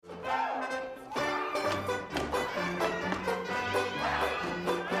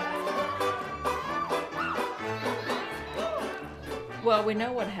Well, we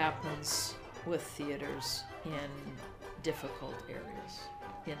know what happens with theaters in difficult areas,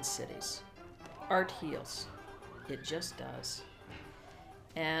 in cities. Art heals. It just does.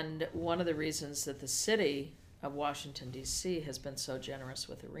 And one of the reasons that the city of Washington, D.C. has been so generous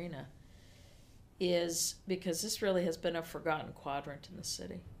with Arena is because this really has been a forgotten quadrant in the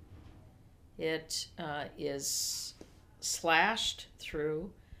city. It is slashed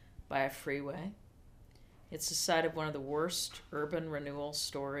through by a freeway. It's the site of one of the worst urban renewal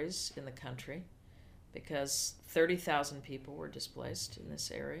stories in the country because 30,000 people were displaced in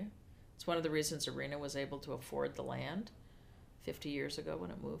this area. It's one of the reasons Arena was able to afford the land 50 years ago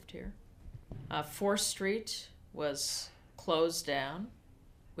when it moved here. 4th Street was closed down,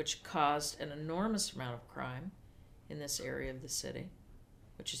 which caused an enormous amount of crime in this area of the city,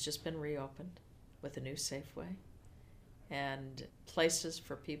 which has just been reopened with a new Safeway and places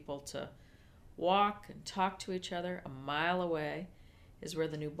for people to walk and talk to each other. A mile away is where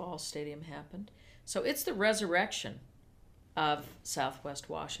the new ball stadium happened. So it's the resurrection of Southwest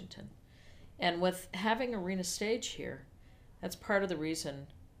Washington. And with having Arena Stage here, that's part of the reason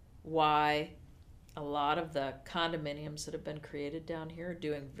why a lot of the condominiums that have been created down here are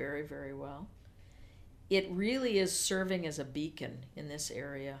doing very, very well. It really is serving as a beacon in this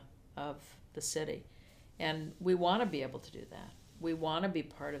area of the city. And we want to be able to do that. We want to be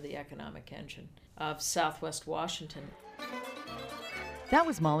part of the economic engine of Southwest Washington. That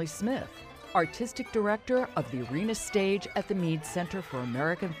was Molly Smith, Artistic Director of the Arena Stage at the Mead Center for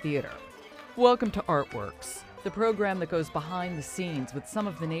American Theater. Welcome to Artworks, the program that goes behind the scenes with some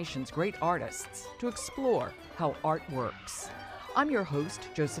of the nation's great artists to explore how art works. I'm your host,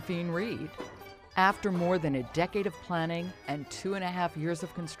 Josephine Reed. After more than a decade of planning and 2.5 years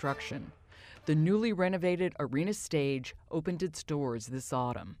of construction, the newly renovated Arena Stage opened its doors this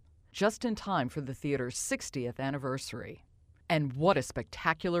autumn, just in time for the theater's 60th anniversary. And what a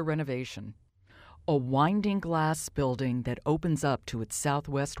spectacular renovation. A winding glass building that opens up to its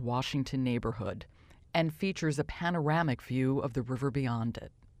Southwest Washington neighborhood and features a panoramic view of the river beyond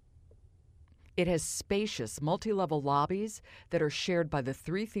it. It has spacious multi-level lobbies that are shared by the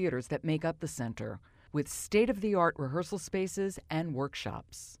 3 theaters that make up the center, with state-of-the-art rehearsal spaces and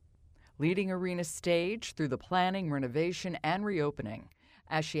workshops. Leading Arena Stage through the planning, renovation, and reopening,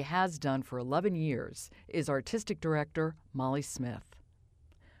 as she has done for 11 years, is Artistic Director Molly Smith.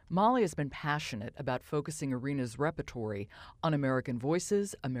 Molly has been passionate about focusing Arena's repertory on American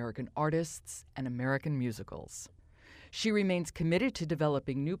voices, American artists, and American musicals. She remains committed to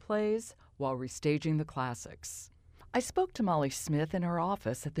developing new plays while restaging the classics. I spoke to Molly Smith in her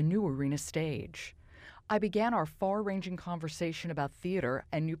office at the new Arena Stage. I began our far-ranging conversation about theater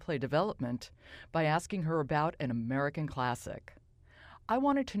and new play development by asking her about an American classic. I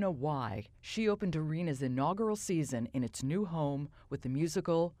wanted to know why she opened Arena's inaugural season in its new home with the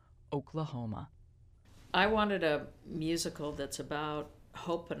musical Oklahoma. I wanted a musical that's about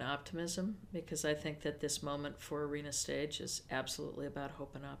hope and optimism because I think that this moment for Arena Stage is absolutely about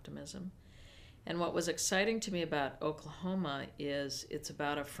hope and optimism. And what was exciting to me about Oklahoma is it's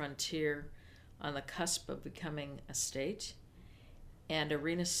about a frontier on the cusp of becoming a state, and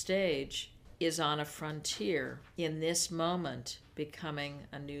Arena Stage is on a frontier in this moment becoming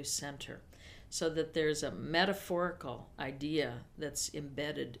a new center, so that there's a metaphorical idea that's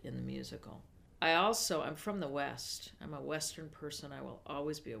embedded in the musical. I'm from the West. I'm a Western person. I will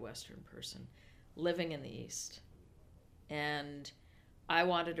always be a Western person, living in the East. And I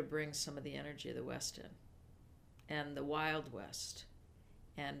wanted to bring some of the energy of the West in, and the Wild West,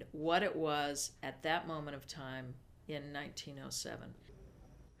 and what it was at that moment of time in 1907.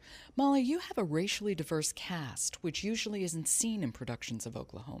 Molly, you have a racially diverse cast, which usually isn't seen in productions of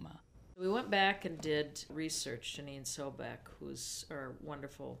Oklahoma. We went back and did research. Janine Sobek, who's our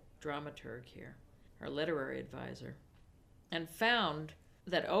wonderful dramaturg here, our literary advisor, and found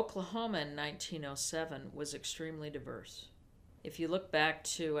that Oklahoma in 1907 was extremely diverse. If you look back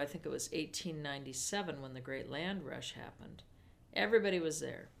to, I think it was 1897 when the Great Land Rush happened, everybody was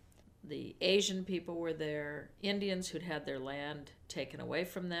there. The Asian people were there. Indians who'd had their land taken away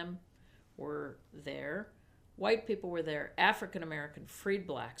from them were there. White people were there. African American freed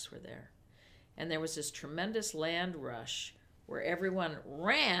blacks were there. And there was this tremendous land rush where everyone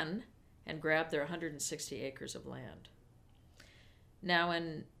ran and grabbed their 160 acres of land. Now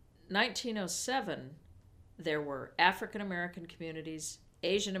in 1907, there were African American communities,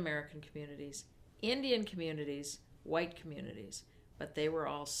 Asian American communities, Indian communities, white communities, but they were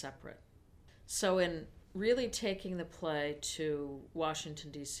all separate. So in really taking the play to Washington,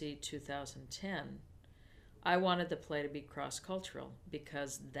 D.C. 2010, I wanted the play to be cross-cultural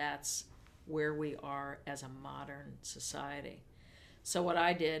because that's where we are as a modern society. So what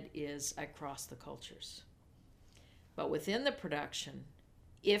I did is I crossed the cultures. But within the production,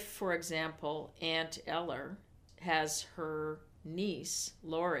 if, for example, Aunt Eller has her niece,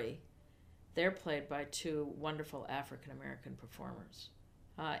 Lori, they're played by two wonderful African-American performers.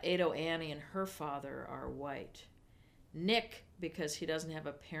 Ado Annie and her father are white. Nick, because he doesn't have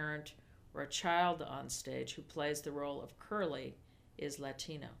a parent or a child on stage who plays the role of Curly, is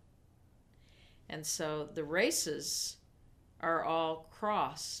Latino. And so the races are all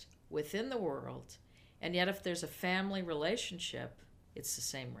crossed within the world, and yet if there's a family relationship, it's the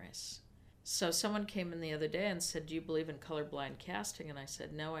same race. So someone came in the other day and said, "Do you believe in colorblind casting?" And I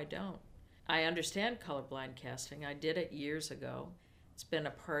said, "No, I don't. I understand colorblind casting. I did it years ago. It's been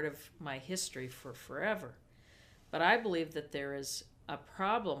a part of my history for forever. But I believe that there is a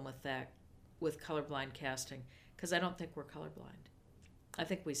problem with that, with colorblind casting, because I don't think we're colorblind. I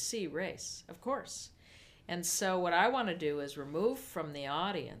think we see race, of course. And so what I want to do is remove from the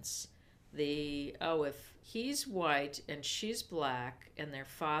audience if he's white and she's black and their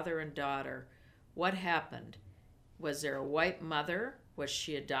father and daughter, what happened? Was there a white mother? Was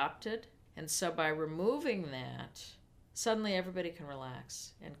she adopted? And so by removing that, suddenly everybody can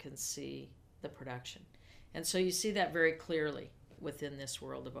relax and can see the production. And so you see that very clearly within this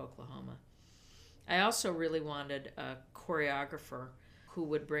world of Oklahoma. I also really wanted a choreographer who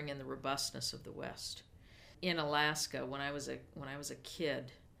would bring in the robustness of the West. In Alaska, when I was a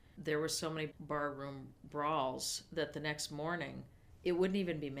kid, there were so many barroom brawls that the next morning it wouldn't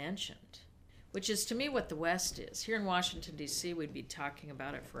even be mentioned, which is to me what the West is. Here in Washington, D.C., we'd be talking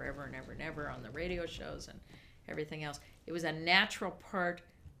about it forever and ever and ever on the radio shows and everything else. It was a natural part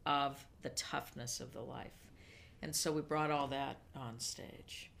of the toughness of the life. And so we brought all that on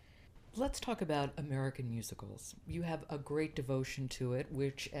stage. Let's talk about American musicals. You have a great devotion to it,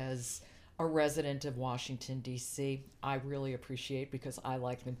 which as a resident of Washington, D.C., I really appreciate because I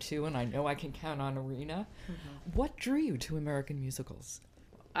like them too, and I know I can count on Arena. Mm-hmm. What drew you to American musicals?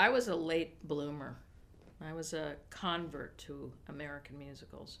 I was a late bloomer. I was a convert to American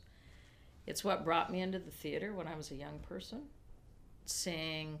musicals. It's what brought me into the theater when I was a young person,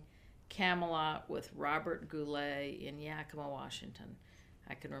 seeing Camelot with Robert Goulet in Yakima, Washington.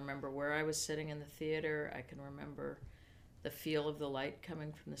 I can remember where I was sitting in the theater. I can remember the feel of the light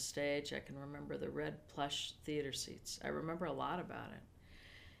coming from the stage. I can remember the red plush theater seats. I remember a lot about it.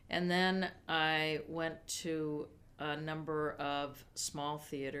 And then I went to a number of small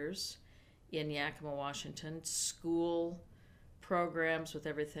theaters in Yakima, Washington, school programs with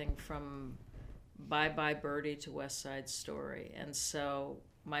everything from Bye Bye Birdie to West Side Story. And so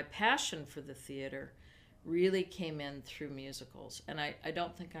my passion for the theater really came in through musicals. And I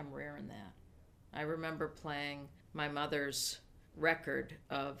don't think I'm rare in that. I remember playing my mother's record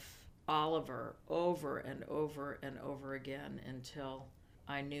of Oliver over and over and over again until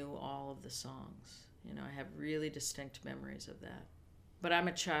I knew all of the songs. You know, I have really distinct memories of that. But I'm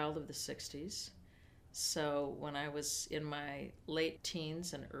a child of the 60s. So when I was in my late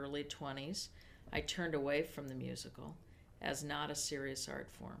teens and early 20s, I turned away from the musical as not a serious art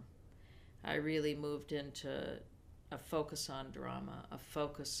form. I really moved into a focus on drama, a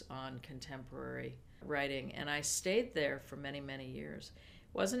focus on contemporary writing, and I stayed there for many, many years.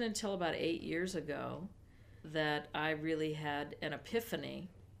 It wasn't until about 8 years ago that I really had an epiphany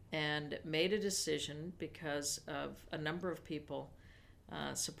and made a decision because of a number of people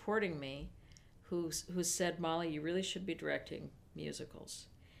supporting me who said, "Molly, you really should be directing musicals."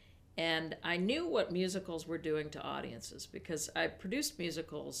 And I knew what musicals were doing to audiences because I produced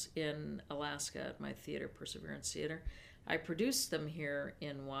musicals in Alaska at my theater, Perseverance Theater. I produced them here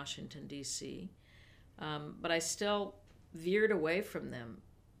in Washington, D.C., but I still veered away from them.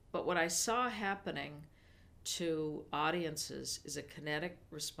 But what I saw happening to audiences is a kinetic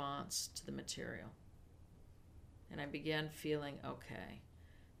response to the material. And I began feeling, okay,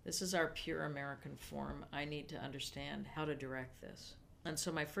 this is our pure American form. I need to understand how to direct this. And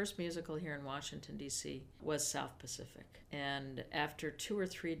so my first musical here in Washington, D.C. was South Pacific. And after 2 or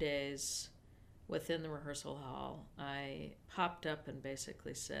 3 days within the rehearsal hall, I popped up and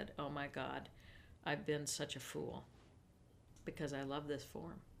basically said, "Oh my God, I've been such a fool," because I love this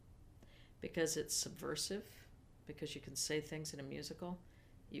form. Because it's subversive, because you can say things in a musical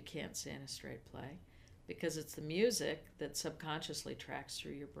you can't say in a straight play, because it's the music that subconsciously tracks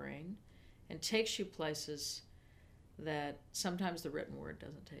through your brain and takes you places that sometimes the written word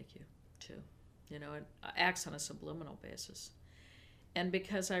doesn't take you to. You know, it acts on a subliminal basis. And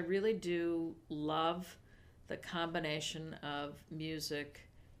because I really do love the combination of music,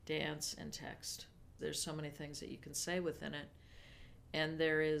 dance, and text. There's so many things that you can say within it. And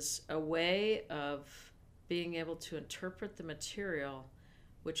there is a way of being able to interpret the material,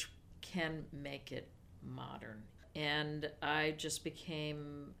 which can make it modern. And I just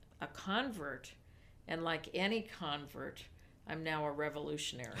became a convert. And like any convert, I'm now a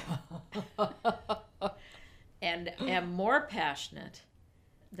revolutionary. And am more passionate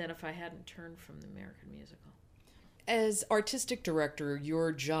than if I hadn't turned from the American musical. As artistic director,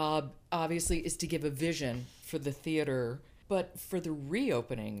 your job obviously is to give a vision for the theater, but for the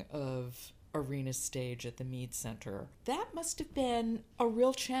reopening of Arena Stage at the Mead Center, that must have been a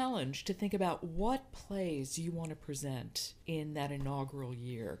real challenge to think about what plays you want to present in that inaugural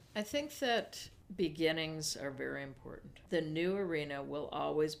year. I think that beginnings are very important. The new arena will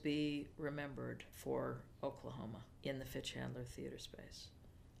always be remembered for Oklahoma in the Fitchandler Theater space.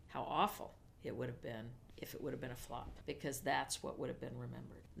 How awful it would have been if it would have been a flop, because that's what would have been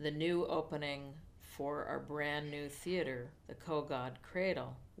remembered. The new opening for our brand new theater, the Kogod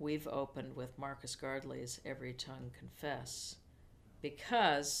Cradle, we've opened with Marcus Gardley's Every Tongue Confess,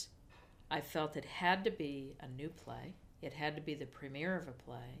 because I felt it had to be a new play, it had to be the premiere of a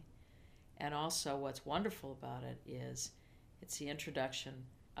play, and also what's wonderful about it is it's the introduction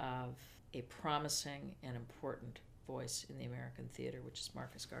of a promising and important voice in the American theater, which is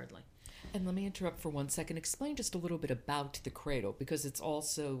Marcus Gardley. And let me interrupt for 1 second. Explain just a little bit about the Cradle, because it's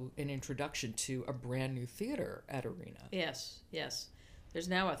also an introduction to a brand new theater at Arena. Yes. There's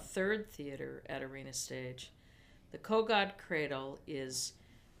now a third theater at Arena Stage. The Kogod Cradle is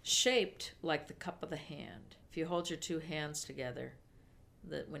shaped like the cup of the hand. If you hold your two hands together,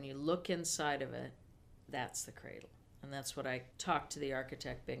 that when you look inside of it, that's the cradle. And that's what I talked to the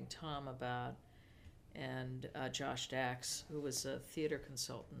architect Bing Tom about, and Josh Dax, who was a theater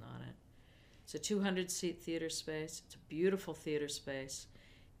consultant on it. It's a 200-seat theater space. It's a beautiful theater space,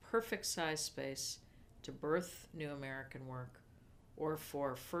 perfect size space to birth new American work or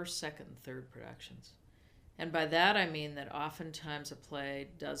for first, second, and third productions. And by that I mean that oftentimes a play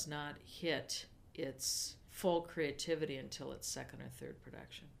does not hit its full creativity until its second or third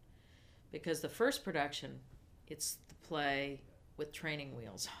production. Because the first production, it's the play with training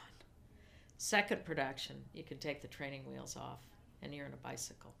wheels on. Second production, you can take the training wheels off and you're in a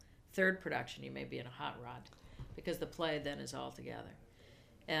bicycle. Third production, you may be in a hot rod, because the play then is all together.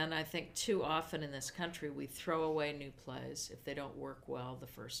 And I think too often in this country we throw away new plays if they don't work well the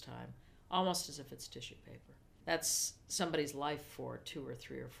first time, almost as if it's tissue paper. That's somebody's life for 2 or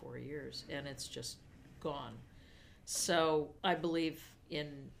 3 or 4 years, and it's just gone. So I believe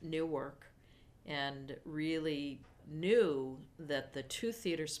in new work, and really knew that the 2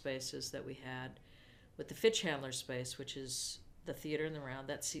 theater spaces that we had, with the Fitchandler space, which is the theater in the round,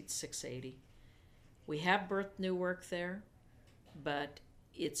 that seats 680. We have birthed new work there, but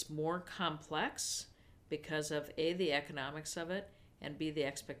it's more complex because of A, the economics of it, and B, the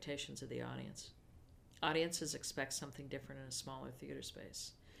expectations of the audience. Audiences expect something different in a smaller theater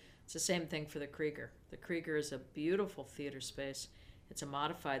space. It's the same thing for the Krieger. The Krieger is a beautiful theater space. It's a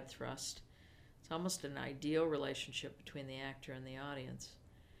modified thrust. It's almost an ideal relationship between the actor and the audience.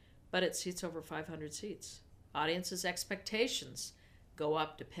 But it seats over 500 seats. Audiences' expectations go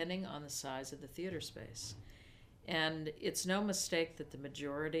up depending on the size of the theater space. And it's no mistake that the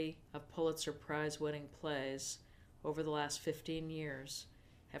majority of Pulitzer Prize-winning plays over the last 15 years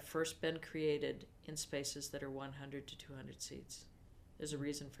have first been created in spaces that are 100 to 200 seats. There's a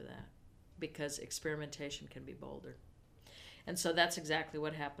reason for that, because experimentation can be bolder. And so that's exactly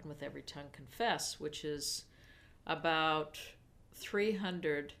what happened with Every Tongue Confess, which is about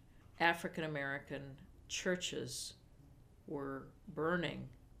 300 African American churches were burning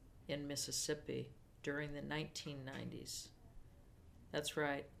in Mississippi during the 1990s. That's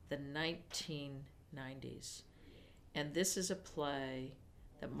right, the 1990s. And this is a play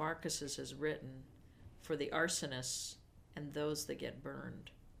that Marcus has written for the arsonists and those that get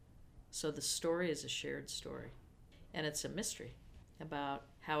burned. So the story is a shared story. And it's a mystery about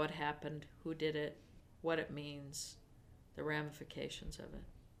how it happened, who did it, what it means, the ramifications of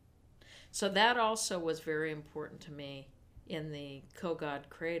it. So that also was very important to me in the Kogod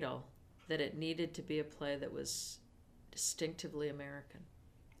Cradle, that it needed to be a play that was distinctively American.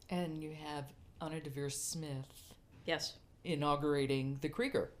 And you have Anna Devere Smith. Yes. Inaugurating the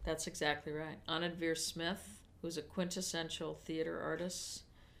Krieger. That's exactly right. Anna Devere Smith, who's a quintessential theater artist,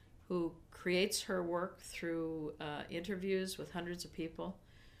 who creates her work through interviews with hundreds of people,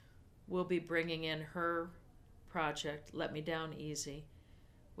 will be bringing in her project, Let Me Down Easy,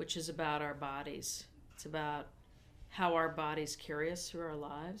 which is about our bodies. It's about how our bodies carry us through our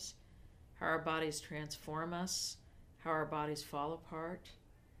lives, how our bodies transform us, how our bodies fall apart,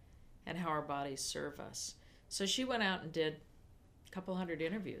 and how our bodies serve us. So she went out and did couple hundred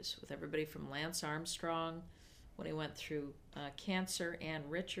interviews with everybody from Lance Armstrong when he went through cancer, Ann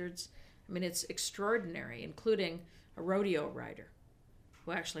Richards. I mean, it's extraordinary, including a rodeo rider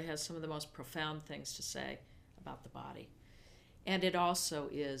who actually has some of the most profound things to say about the body. And it also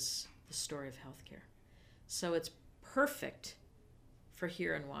is the story of healthcare. So it's perfect for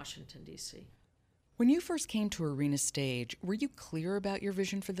here in Washington, D.C. When you first came to Arena Stage, were you clear about your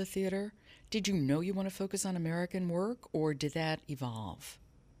vision for the theater? Did you know you want to focus on American work, or did that evolve?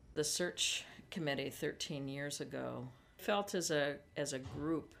 The search committee 13 years ago felt as a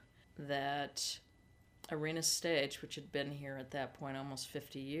group that Arena Stage, which had been here at that point almost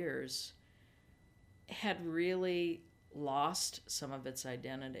 50 years, had really lost some of its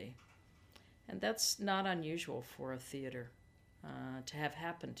identity. And that's not unusual for a theater to have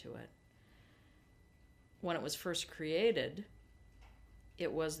happened to it. When it was first created,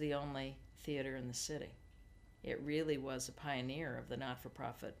 it was the only theater in the city. It really was a pioneer of the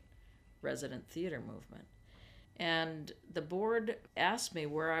not-for-profit resident theater movement. And the board asked me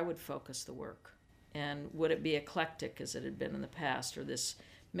where I would focus the work, and would it be eclectic as it had been in the past, or this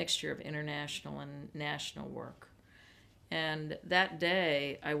mixture of international and national work. And that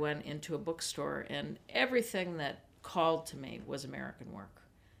day I went into a bookstore, and everything that called to me was American work.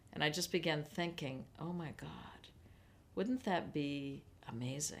 And I just began thinking, oh my God, wouldn't that be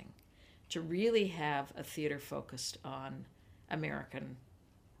amazing to really have a theater focused on American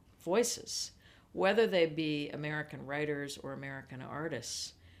voices, whether they be American writers or American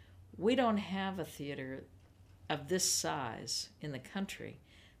artists. We don't have a theater of this size in the country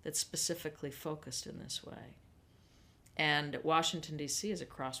that's specifically focused in this way. And Washington, D.C. is a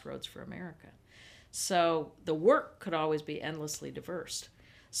crossroads for America. So the work could always be endlessly diverse.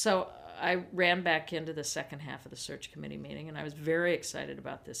 So I ran back into the second half of the search committee meeting, and I was very excited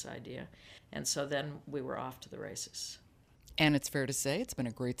about this idea. And so then we were off to the races. And it's fair to say it's been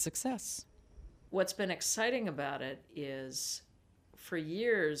a great success. What's been exciting about it is, for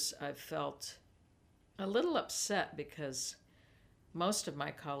years I've felt a little upset because most of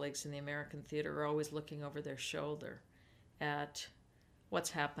my colleagues in the American theater are always looking over their shoulder at what's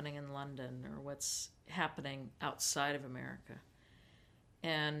happening in London or what's happening outside of America.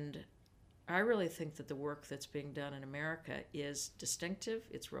 And I really think that the work that's being done in America is distinctive,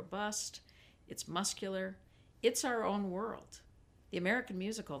 it's robust, it's muscular, it's our own world. The American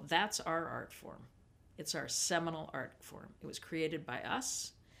musical, that's our art form. It's our seminal art form. It was created by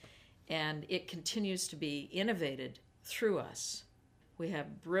us, and it continues to be innovated through us. We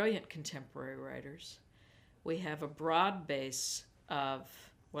have brilliant contemporary writers. We have a broad base of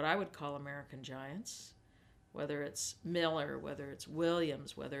what I would call American giants, whether it's Miller, whether it's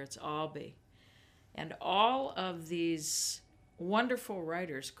Williams, whether it's Albee. And all of these wonderful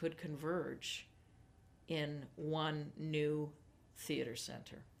writers could converge in one new theater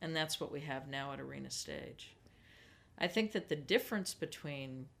center. And that's what we have now at Arena Stage. I think that the difference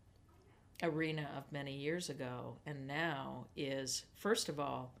between Arena of many years ago and now is, first of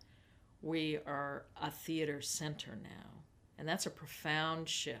all, we are a theater center now. And that's a profound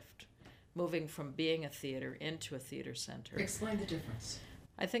shift, moving from being a theater into a theater center. Explain the difference.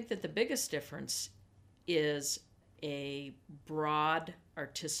 I think that the biggest difference is a broad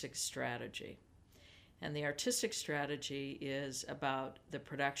artistic strategy. And the artistic strategy is about the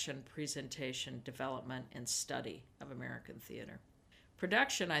production, presentation, development, and study of American theater.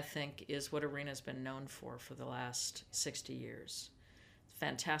 Production, I think, is what Arena's been known for the last 60 years.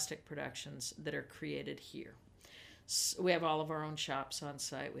 Fantastic productions that are created here. We have all of our own shops on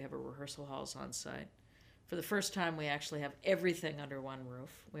site. We have our rehearsal halls on site. For the first time, we actually have everything under one roof.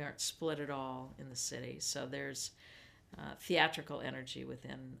 We aren't split at all in the city, so there's theatrical energy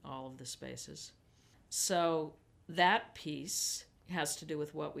within all of the spaces. So that piece has to do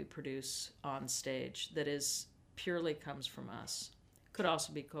with what we produce on stage that is purely comes from us. Could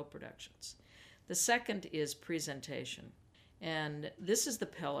also be co-productions. The second is presentation. And this is the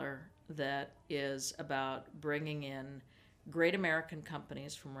pillar that is about bringing in great American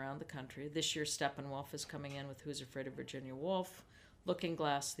companies from around the country. This year, Steppenwolf is coming in with Who's Afraid of Virginia Woolf. Looking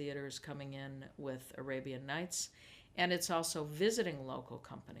Glass Theater is coming in with Arabian Nights. And it's also visiting local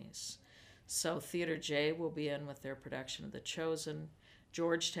companies. So Theater J will be in with their production of The Chosen.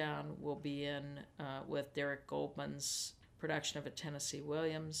 Georgetown will be in with Derek Goldman's production of A Tennessee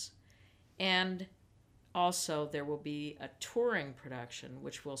Williams. And also, there will be a touring production,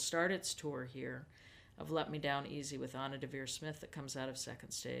 which will start its tour here, of Let Me Down Easy with Anna Devere Smith that comes out of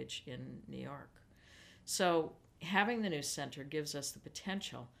Second Stage in New York. So having the new center gives us the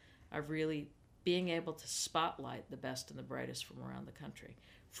potential of really being able to spotlight the best and the brightest from around the country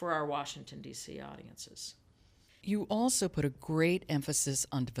for our Washington, D.C. audiences. You also put a great emphasis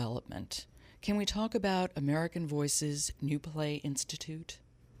on development. Can we talk about American Voices New Play Institute?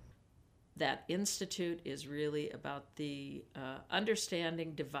 That institute is really about the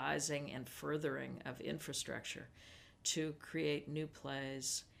understanding, devising, and furthering of infrastructure to create new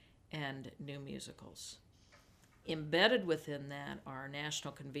plays and new musicals. Embedded within that are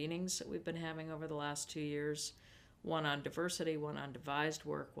national convenings that we've been having over the last 2 years, one on diversity, one on devised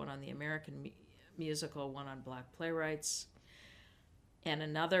work, one on the American musical, one on Black playwrights. And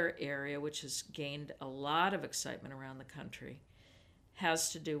another area which has gained a lot of excitement around the country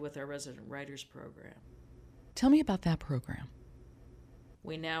has to do with our resident writers program. Tell me about that program.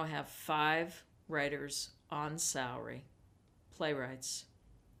 We now have 5 writers on salary, playwrights,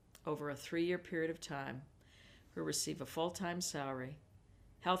 over a 3-year period of time who receive a full-time salary,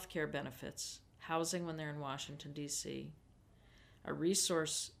 health care benefits, housing when they're in Washington, D.C., a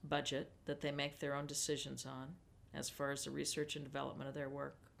resource budget that they make their own decisions on as far as the research and development of their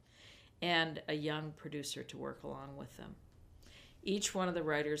work, and a young producer to work along with them. Each one of the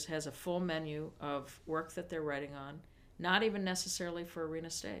writers has a full menu of work that they're writing on, not even necessarily for Arena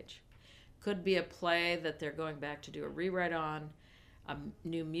Stage. Could be a play that they're going back to do a rewrite on, a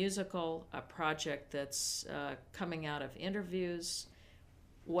new musical, a project that's coming out of interviews,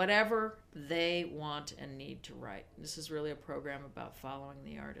 whatever they want and need to write. This is really a program about following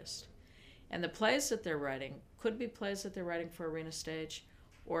the artist. And the plays that they're writing could be plays that they're writing for Arena Stage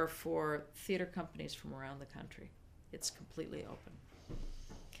or for theater companies from around the country. It's completely open.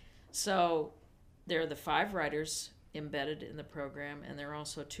 So there are the 5 writers embedded in the program, and there are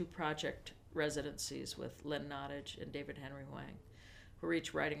also 2 project residencies with Lynn Nottage and David Henry Wang, who are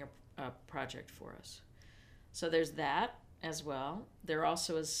each writing a project for us. So there's that as well. There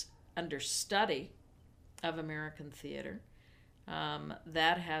also is understudy of American theater.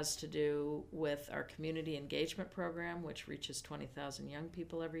 That has to do with our community engagement program, which reaches 20,000 young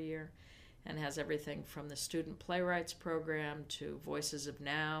people every year, and has everything from the student playwrights program to Voices of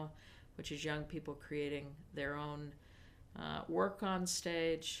Now, which is young people creating their own work on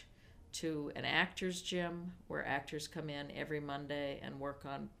stage, to an actors gym where actors come in every Monday and work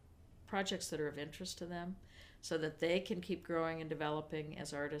on projects that are of interest to them so that they can keep growing and developing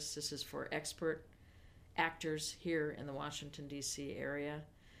as artists. This is for expert actors here in the Washington, D.C. area.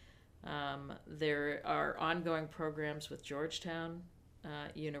 There are ongoing programs with Georgetown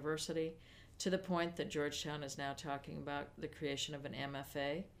University, to the point that Georgetown is now talking about the creation of an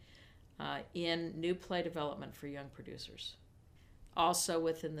MFA in new play development for young producers. Also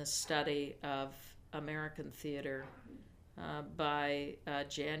within the study of American theater, by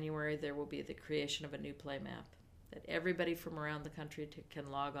January there will be the creation of a new play map that everybody from around the country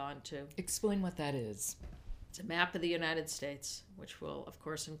can log on to. Explain what that is. It's a map of the United States, which will of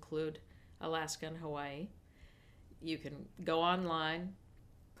course include Alaska and Hawaii. You can go online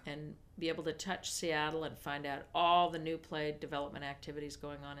and be able to touch Seattle and find out all the new play development activities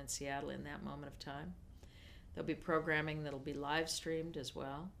going on in Seattle in that moment of time. There'll be programming that'll be live streamed as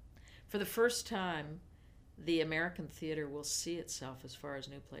well. For the first time, the American theater will see itself as far as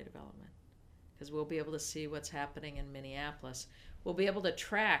new play development, because we'll be able to see what's happening in Minneapolis. We'll be able to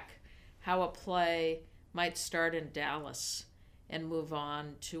track how a play might start in Dallas and move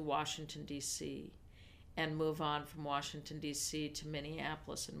on to Washington, D.C., and move on from Washington, D.C. to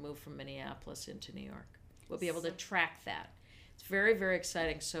Minneapolis, and move from Minneapolis into New York. We'll be able to track that. It's very, very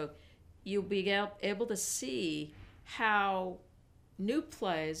exciting. So you'll be able to see how new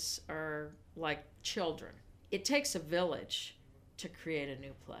plays are like children. It takes a village to create a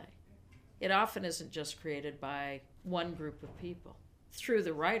new play. It often isn't just created by one group of people. Through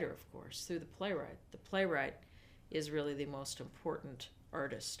the writer, of course, through the playwright. The playwright is really the most important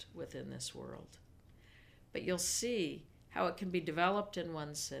artist within this world. But you'll see how it can be developed in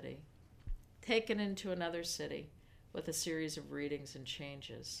one city, taken into another city with a series of readings and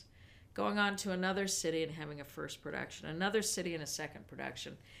changes, going on to another city and having a first production, another city and a second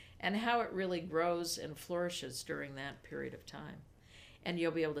production, and how it really grows and flourishes during that period of time. And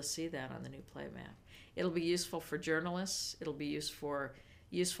you'll be able to see that on the new play map. It'll be useful for journalists. It'll be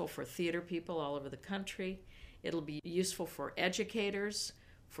useful for theater people all over the country. It'll be useful for educators,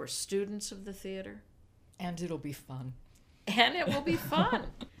 for students of the theater. And it'll be fun. And it will be fun.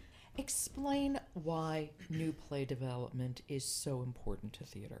 Explain why new play development is so important to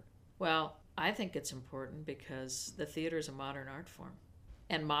theater. Well, I think it's important because the theater is a modern art form.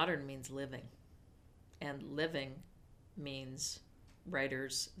 And modern means living. And living means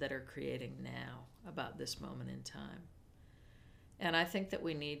writers that are creating now about this moment in time. And I think that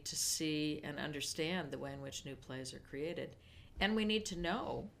we need to see and understand the way in which new plays are created. And we need to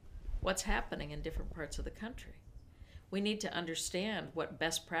know what's happening in different parts of the country. We need to understand what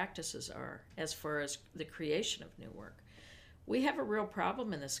best practices are as far as the creation of new work. We have a real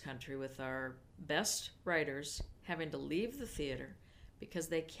problem in this country with our best writers having to leave the theater because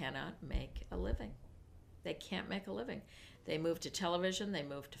they cannot make a living. They can't make a living. They move to television, they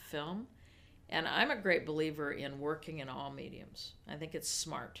move to film, and I'm a great believer in working in all mediums. I think it's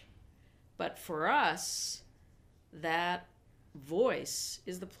smart. But for us, that voice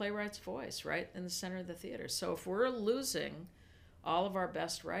is the playwright's voice, right in the center of the theater. So if we're losing all of our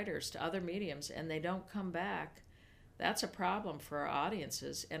best writers to other mediums and they don't come back, that's a problem for our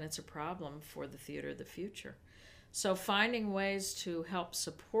audiences, and it's a problem for the theater of the future. So finding ways to help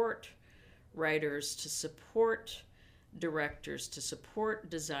support writers, to support directors, to support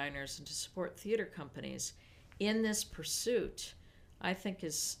designers, and to support theater companies in this pursuit, I think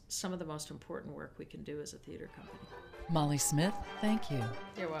is some of the most important work we can do as a theater company. Molly Smith, thank you.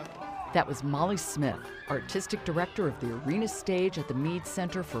 You're welcome. That was Molly Smith, Artistic Director of the Arena Stage at the Mead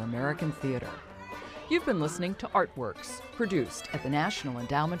Center for American Theater. You've been listening to Artworks, produced at the National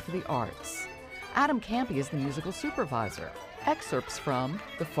Endowment for the Arts. Adam Campy is the musical supervisor. Excerpts from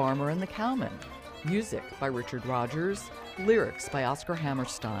The Farmer and the Cowman. Music by Richard Rogers. Lyrics by Oscar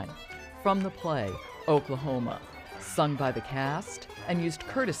Hammerstein. From the play, Oklahoma. Sung by the cast and used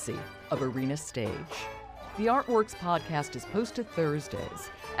courtesy of Arena Stage. The Artworks podcast is posted Thursdays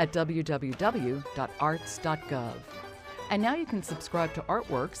at www.arts.gov. And now you can subscribe to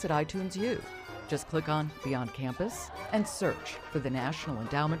Artworks at iTunes U. Just click on Beyond Campus and search for the National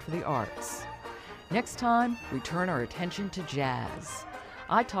Endowment for the Arts. Next time, we turn our attention to jazz.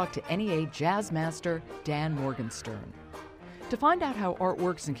 I talked to NEA jazz master Dan Morgenstern. To find out how art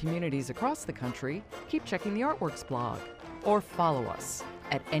works in communities across the country, keep checking the Artworks blog or follow us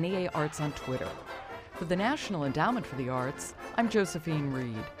at NEA Arts on Twitter. For the National Endowment for the Arts, I'm Josephine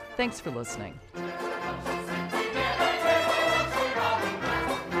Reed. Thanks for listening.